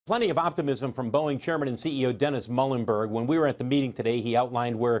Plenty of optimism from Boeing Chairman and CEO Dennis Muilenburg. When we were at the meeting today, he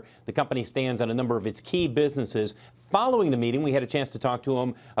outlined where the company stands on a number of its key businesses. Following the meeting, we had a chance to talk to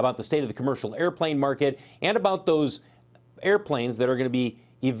him about the state of the commercial airplane market and about those airplanes that are going to be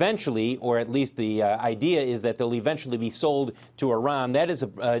eventually, or at least the idea is that they'll eventually be sold to Iran. That is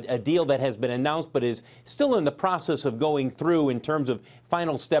a deal that has been announced but is still in the process of going through in terms of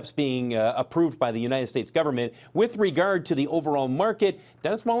final steps being approved by the United States government. With regard to the overall market,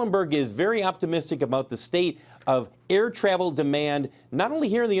 Dennis Muilenburg is very optimistic about the state of air travel demand, not only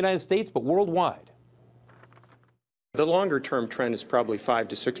here in the United States, but worldwide. The longer-term trend is probably 5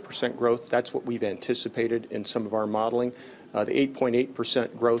 to 6% growth. That's what we've anticipated in some of our modeling. The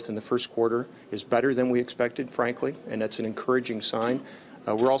 8.8% growth in the first quarter is better than we expected, frankly, and that's an encouraging sign.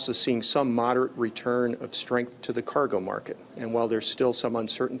 We're also seeing some moderate return of strength to the cargo market. And while there's still some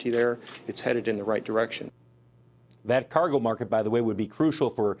uncertainty there, it's headed in the right direction. That cargo market, by the way, would be crucial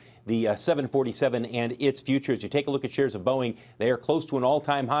for the 747 and its future. As you take a look at shares of Boeing, they are close to an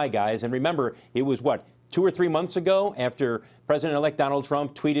all-time high, guys. And remember, it was, what, 2 or 3 months ago after President-elect Donald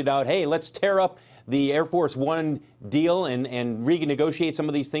Trump tweeted out, hey, let's tear up the Air Force One deal and renegotiate some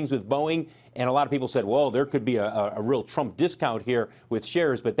of these things with Boeing. And a lot of people said, well, there could be a real Trump discount here with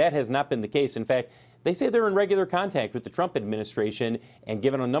shares, but that has not been the case. In fact, they say they're in regular contact with the Trump administration, and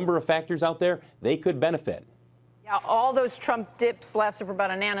given a number of factors out there, they could benefit. Yeah, all those Trump dips lasted for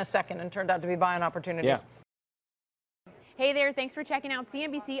about a nanosecond and turned out to be buying opportunities. Yeah. Hey there, thanks for checking out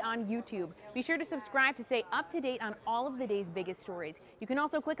CNBC on YouTube. Be sure to subscribe to stay up to date on all of the day's biggest stories. You can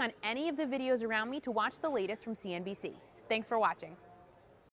also click on any of the videos around me to watch the latest from CNBC. Thanks for watching.